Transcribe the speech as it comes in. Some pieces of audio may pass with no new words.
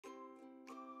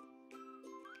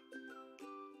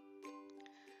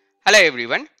Hello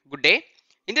everyone, good day.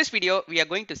 In this video, we are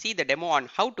going to see the demo on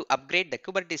how to upgrade the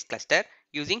Kubernetes cluster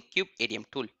using Kubeadm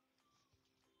tool.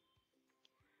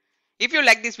 If you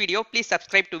like this video, please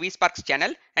subscribe to vSpark's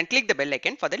channel and click the bell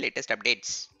icon for the latest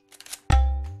updates.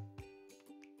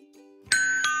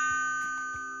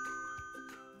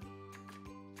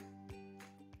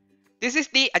 This is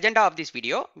the agenda of this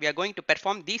video. We are going to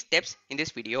perform these steps in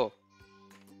this video.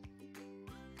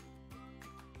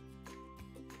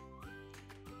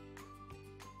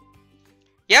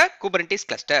 Here, Kubernetes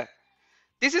cluster.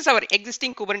 This is our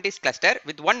existing Kubernetes cluster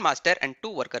with one master and two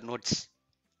worker nodes.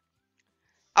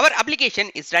 Our application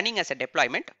is running as a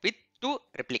deployment with two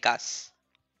replicas.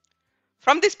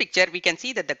 From this picture, we can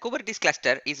see that the Kubernetes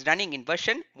cluster is running in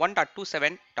version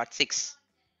 1.27.6.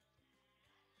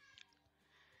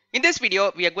 In this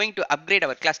video, we are going to upgrade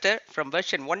our cluster from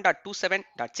version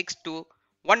 1.27.6 to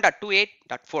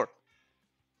 1.28.4.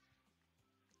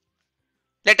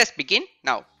 Let us begin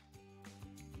now.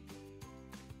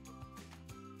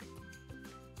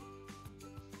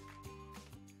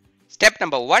 Step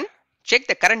number 1. Check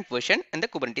the current version in the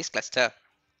Kubernetes cluster.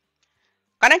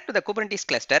 Connect to the Kubernetes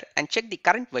cluster and check the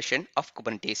current version of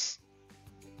Kubernetes.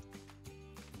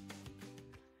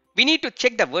 We need to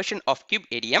check the version of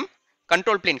Kubeadm,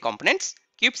 control plane components,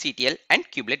 kubectl and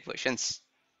kubelet versions.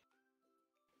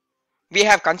 We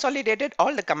have consolidated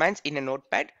all the commands in a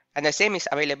notepad and the same is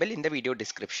available in the video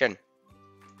description.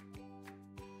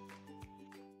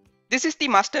 This is the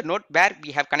master node where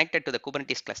we have connected to the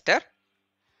Kubernetes cluster.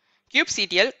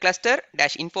 Kubectl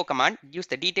cluster-info command gives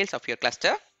the details of your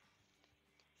cluster.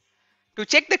 To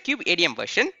check the Kubeadm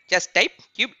version, just type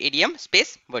kubeadm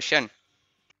version.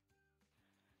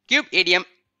 Kubeadm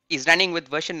is running with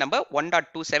version number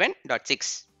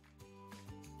 1.27.6.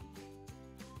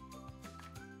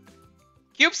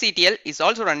 Kubectl is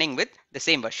also running with the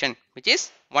same version, which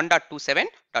is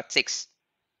 1.27.6.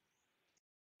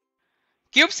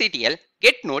 Kubectl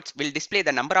get nodes will display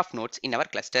the number of nodes in our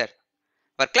cluster.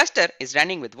 Our cluster is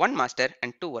running with one master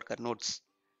and two worker nodes.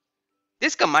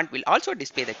 This command will also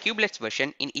display the kubelets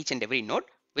version in each and every node,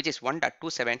 which is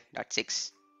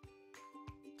 1.27.6.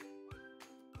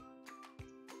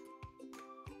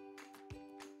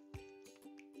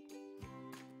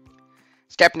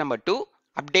 Step number 2.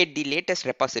 Update the latest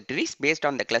repositories based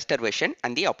on the cluster version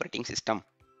and the operating system.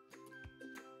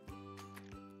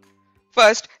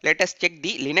 First, let us check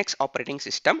the Linux operating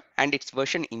system and its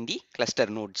version in the cluster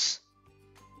nodes.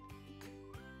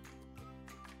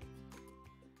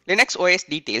 Linux OS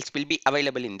details will be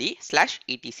available in the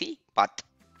 /etc path.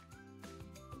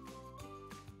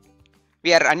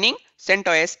 We are running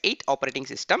CentOS 8 operating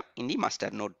system in the master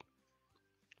node.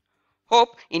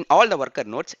 Hope in all the worker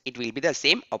nodes it will be the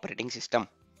same operating system.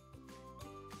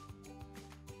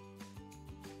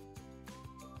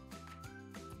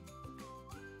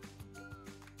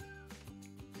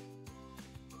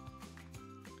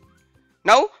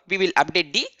 Now we will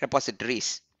update the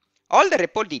repositories. All the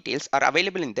repo details are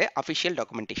available in the official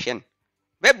documentation.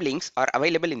 Web links are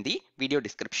available in the video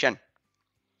description.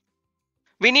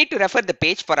 We need to refer the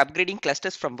page for upgrading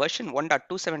clusters from version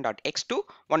 1.27.x to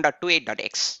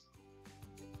 1.28.x.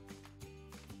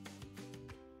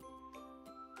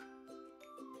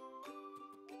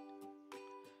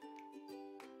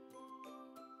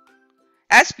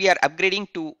 As we are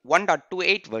upgrading to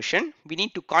 1.28 version, we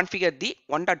need to configure the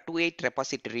 1.28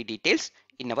 repository details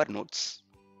in our nodes.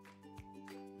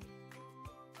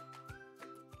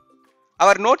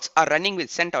 Our nodes are running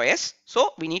with CentOS,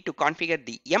 so we need to configure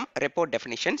the yum repo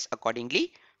definitions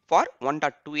accordingly for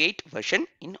 1.28 version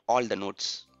in all the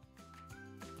nodes.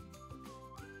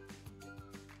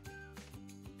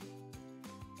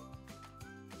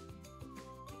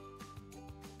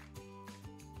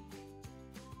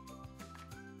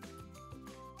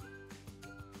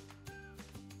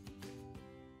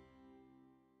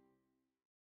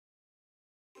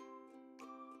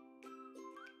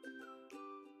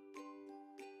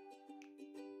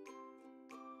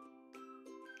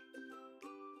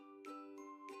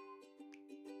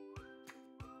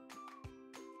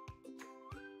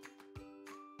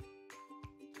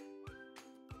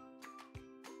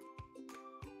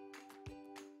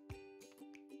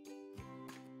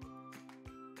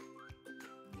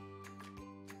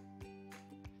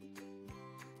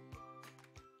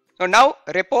 So now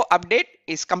repo update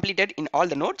is completed in all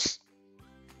the nodes.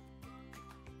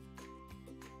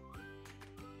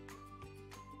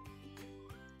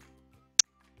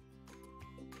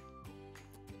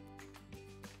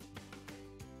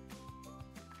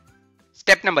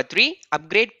 Step number 3.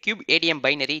 Upgrade Kubeadm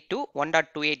binary to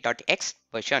 1.28.x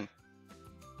version.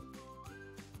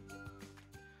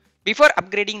 Before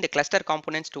upgrading the cluster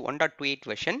components to 1.28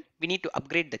 version, we need to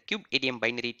upgrade the Kubeadm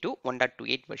binary to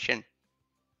 1.28 version.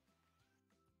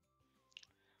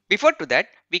 Before to that,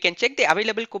 we can check the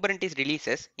available Kubernetes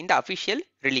releases in the official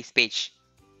release page.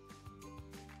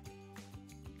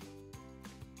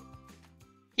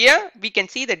 Here we can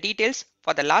see the details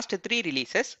for the last 3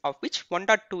 releases, of which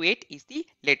 1.28 is the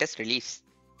latest release.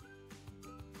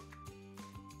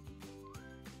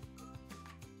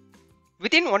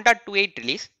 Within 1.28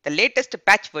 release, the latest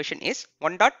patch version is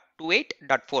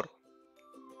 1.28.4.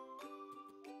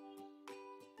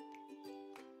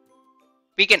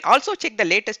 We can also check the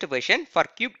latest version for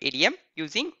Kubeadm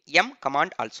using yum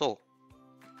command also.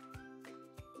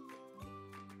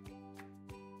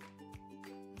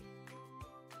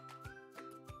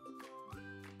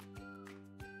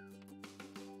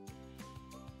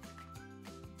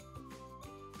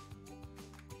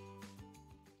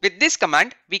 With this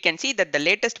command, we can see that the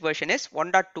latest version is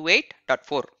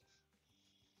 1.28.4.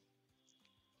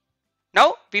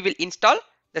 Now we will install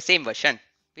the same version,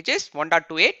 which is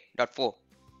 1.28.4.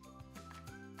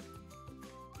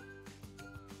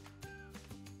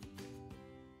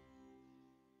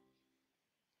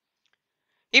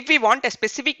 If we want a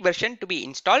specific version to be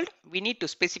installed, we need to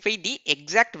specify the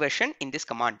exact version in this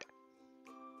command.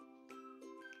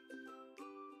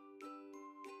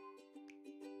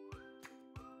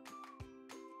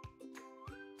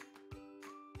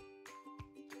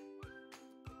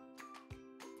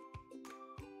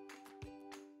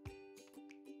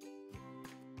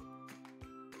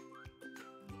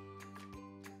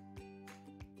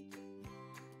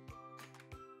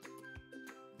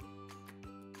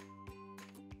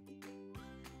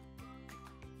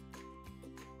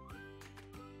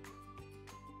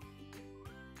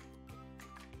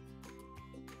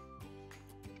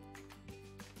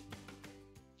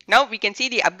 Now we can see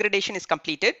the upgradation is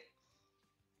completed.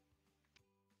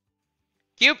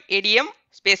 Kubeadm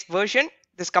space version.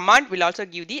 This command will also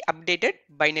give the updated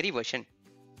binary version.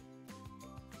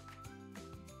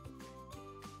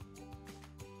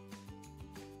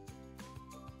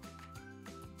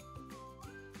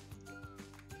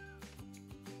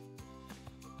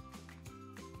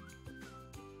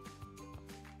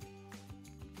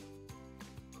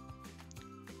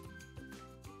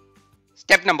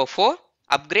 Step number 4.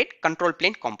 Upgrade control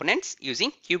plane components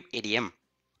using Kubeadm.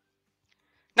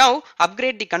 Now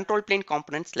upgrade the control plane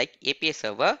components like API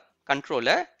server,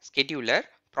 controller, scheduler,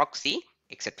 proxy,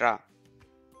 etc.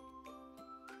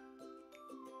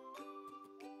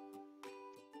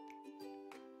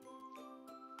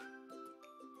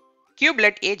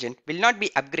 Kubelet agent will not be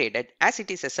upgraded as it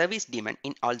is a service daemon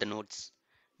in all the nodes.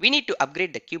 We need to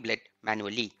upgrade the kubelet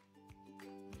manually.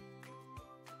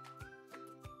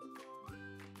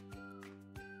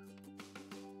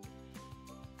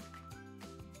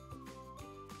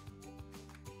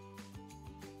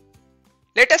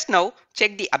 Let us now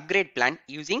check the upgrade plan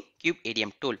using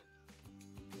Kubeadm tool.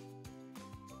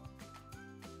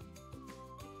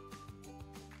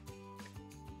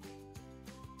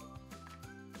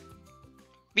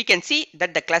 We can see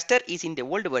that the cluster is in the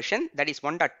old version, that is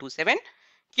 1.27.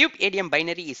 Kubeadm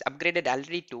binary is upgraded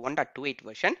already to 1.28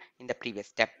 version in the previous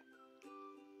step.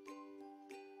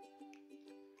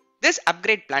 This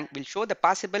upgrade plan will show the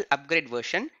possible upgrade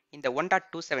version in the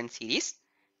 1.27 series,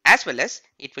 as well as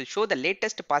it will show the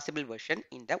latest possible version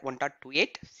in the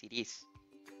 1.28 series.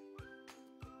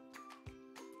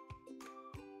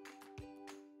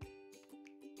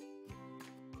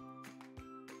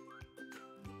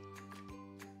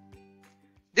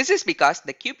 This is because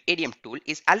the Kubeadm tool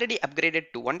is already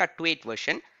upgraded to 1.28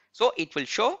 version, so it will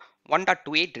show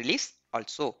 1.28 release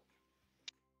also.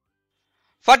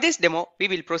 For this demo, we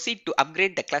will proceed to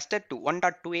upgrade the cluster to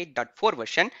 1.28.4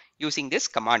 version using this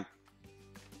command.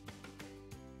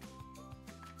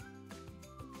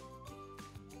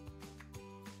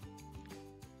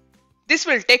 This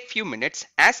will take few minutes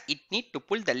as it needs to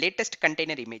pull the latest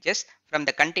container images from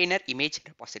the container image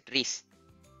repositories.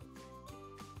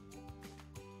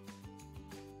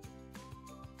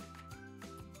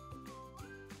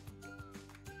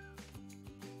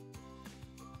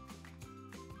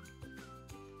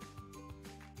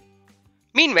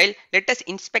 Meanwhile, let us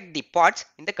inspect the pods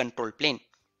in the control plane.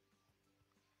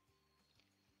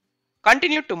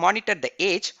 Continue to monitor the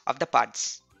age of the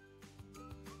pods.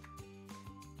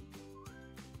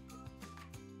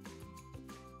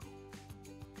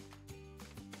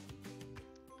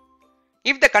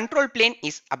 If the control plane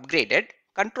is upgraded,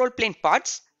 control plane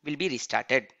pods will be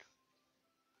restarted.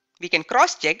 We can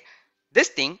cross-check this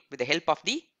thing with the help of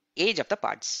the age of the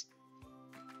pods.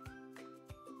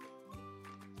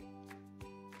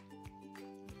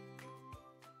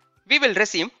 We will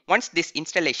resume once this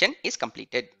installation is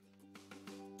completed.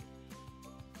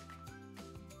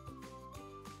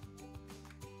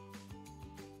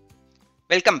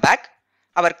 Welcome back.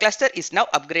 Our cluster is now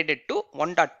upgraded to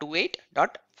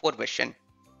 1.28.4 version.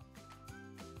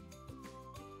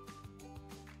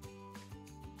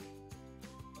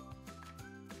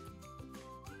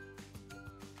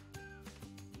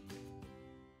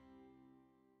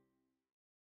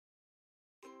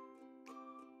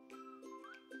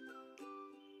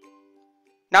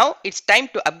 Now it's time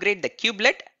to upgrade the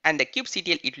kubelet and the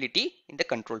kubectl utility in the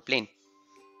control plane.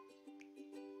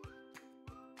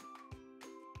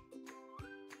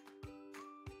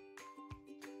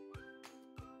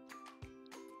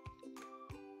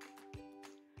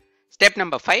 Step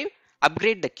number 5.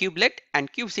 Upgrade the kubelet and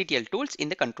kubectl tools in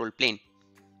the control plane.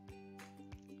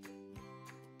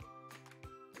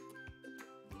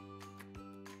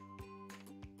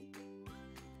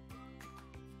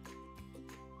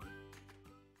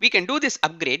 We can do this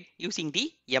upgrade using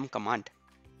the yum command.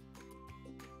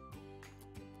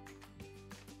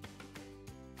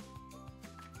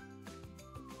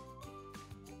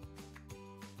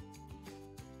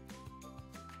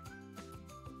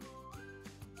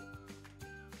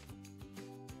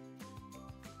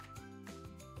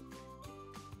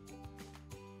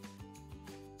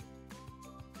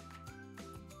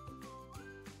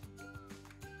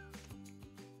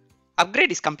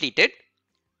 Upgrade is completed.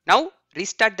 Now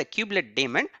restart the kubelet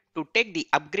daemon to take the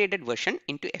upgraded version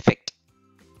into effect.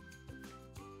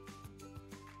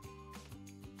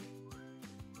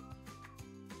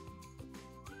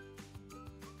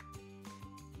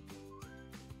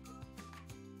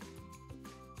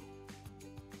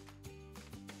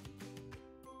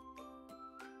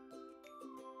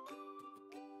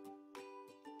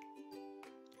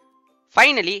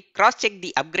 Finally, cross-check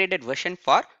the upgraded version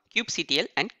for kubectl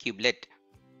and kubelet.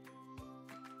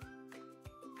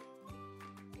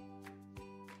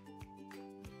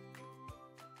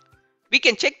 We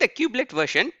can check the kubelet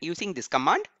version using this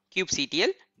command kubectl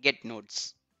get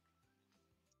nodes.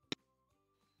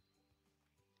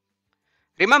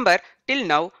 Remember, till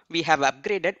now we have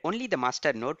upgraded only the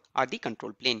master node or the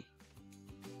control plane.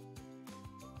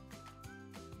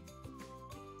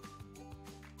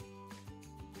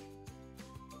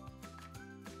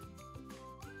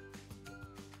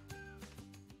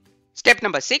 Step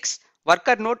number 6.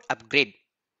 Worker node upgrade.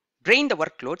 Drain the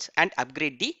workloads and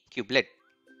upgrade the kubelet.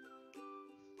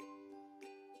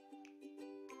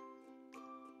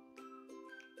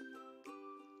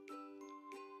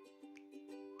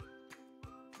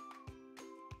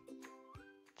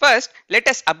 First, let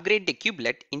us upgrade the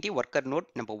kubelet in the worker node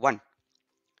number 1.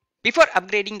 Before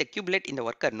upgrading the kubelet in the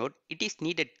worker node, it is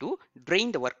needed to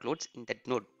drain the workloads in that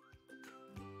node.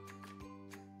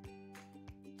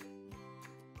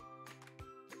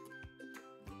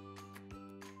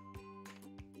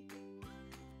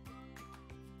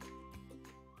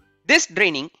 This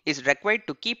draining is required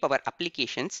to keep our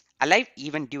applications alive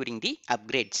even during the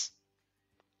upgrades.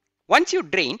 Once you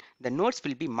drain, the nodes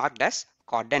will be marked as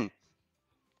cordon,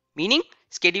 meaning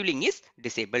scheduling is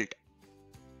disabled.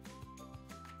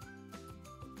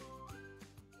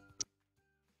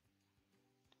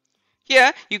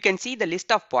 Here you can see the list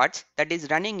of pods that is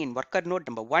running in worker node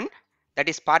number 1, that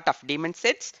is part of daemon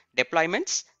sets,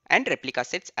 deployments and replica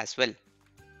sets as well.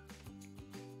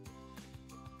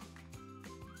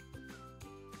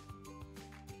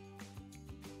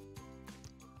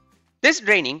 This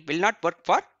draining will not work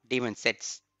for daemon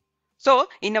sets. So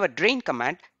in our drain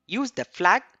command, use the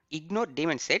flag ignore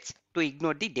daemon sets to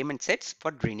ignore the daemon sets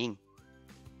for draining.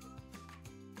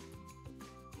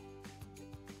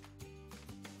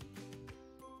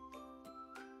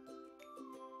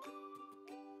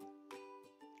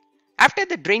 After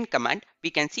the drain command,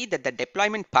 we can see that the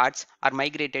deployment paths are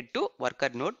migrated to worker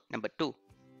node number 2.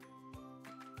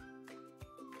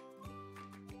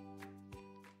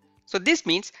 So this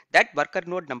means that worker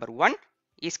node number 1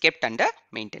 is kept under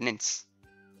maintenance.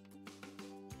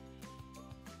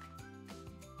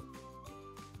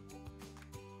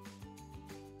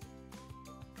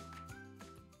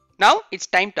 Now it's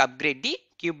time to upgrade the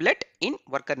kubelet in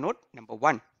worker node number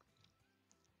 1.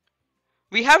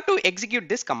 We have to execute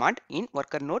this command in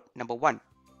worker node number 1.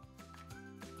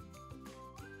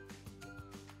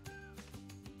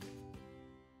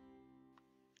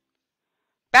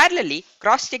 Parallelly,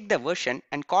 cross-check the version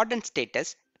and cordon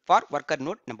status for worker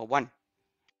node number 1.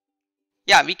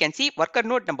 Yeah, we can see worker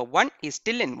node number 1 is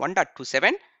still in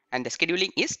 1.27 and the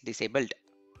scheduling is disabled.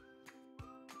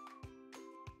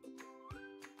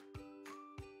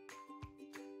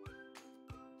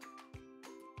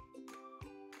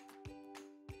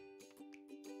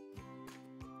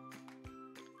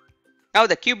 Now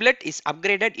the kubelet is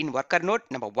upgraded in worker node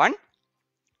number 1.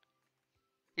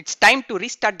 It's time to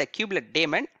restart the kubelet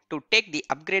daemon to take the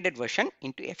upgraded version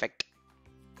into effect.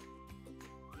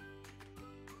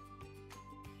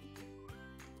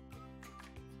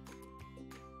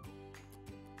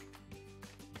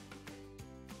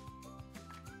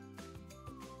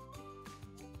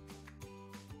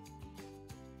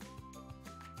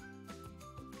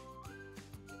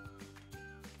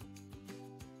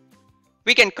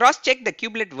 We can cross-check the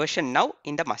kubelet version now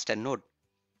in the master node.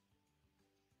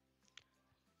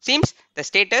 Seems the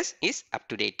status is up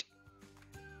to date.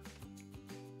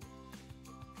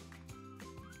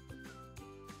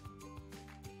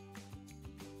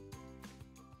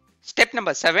 Step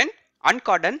number 7.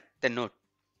 Uncordon the node.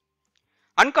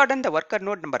 Uncordon the worker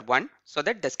node number 1 so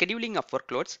that the scheduling of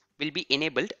workloads will be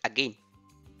enabled again.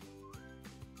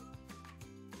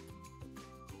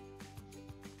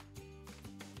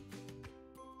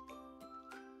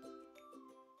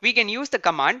 We can use the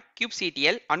command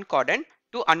kubectl uncordon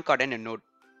to uncordon a node.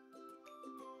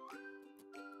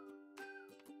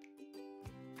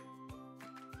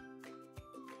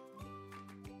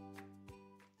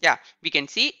 Yeah, we can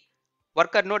see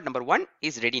worker node number 1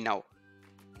 is ready now.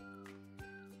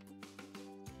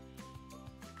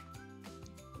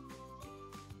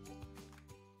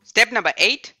 Step number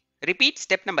 8. Repeat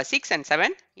step number 6 and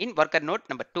 7 in worker node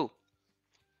number 2.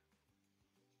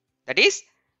 That is,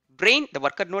 drain the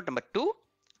worker node number 2,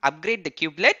 upgrade the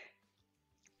kubelet,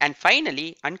 and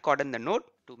finally uncordon the node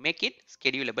to make it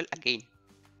schedulable again.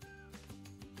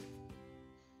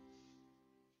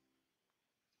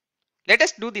 Let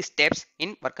us do these steps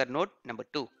in worker node number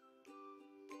 2.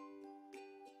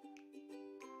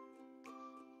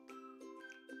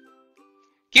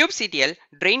 Kubectl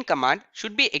drain command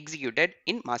should be executed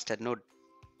in master node.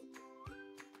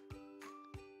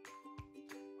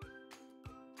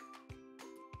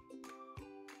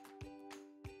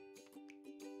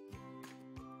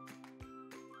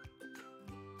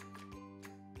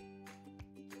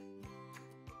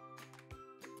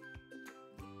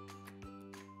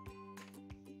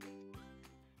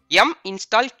 Yum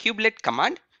install kubelet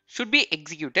command should be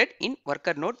executed in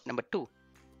worker node number 2.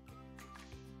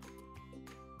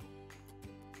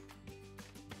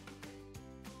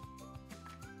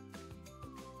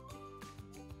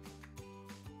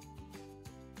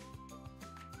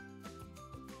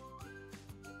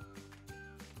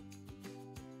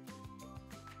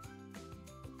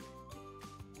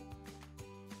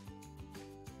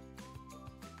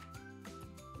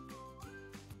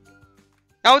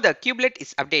 Now the kubelet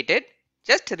is updated.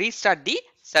 Just restart the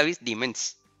service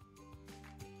daemons.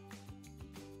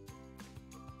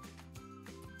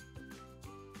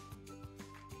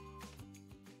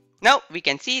 Now we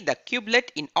can see the kubelet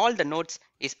in all the nodes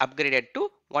is upgraded to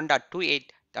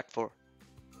 1.28.4.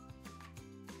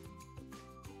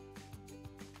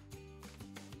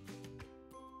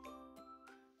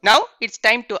 Now it's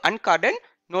time to uncordon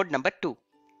node number 2.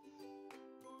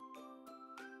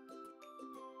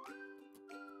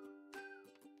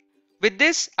 With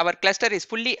this, our cluster is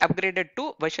fully upgraded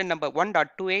to version number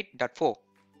 1.28.4.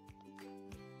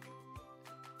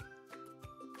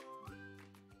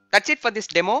 That's it for this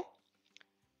demo.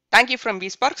 Thank you from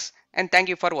vSparks and thank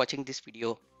you for watching this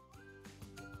video.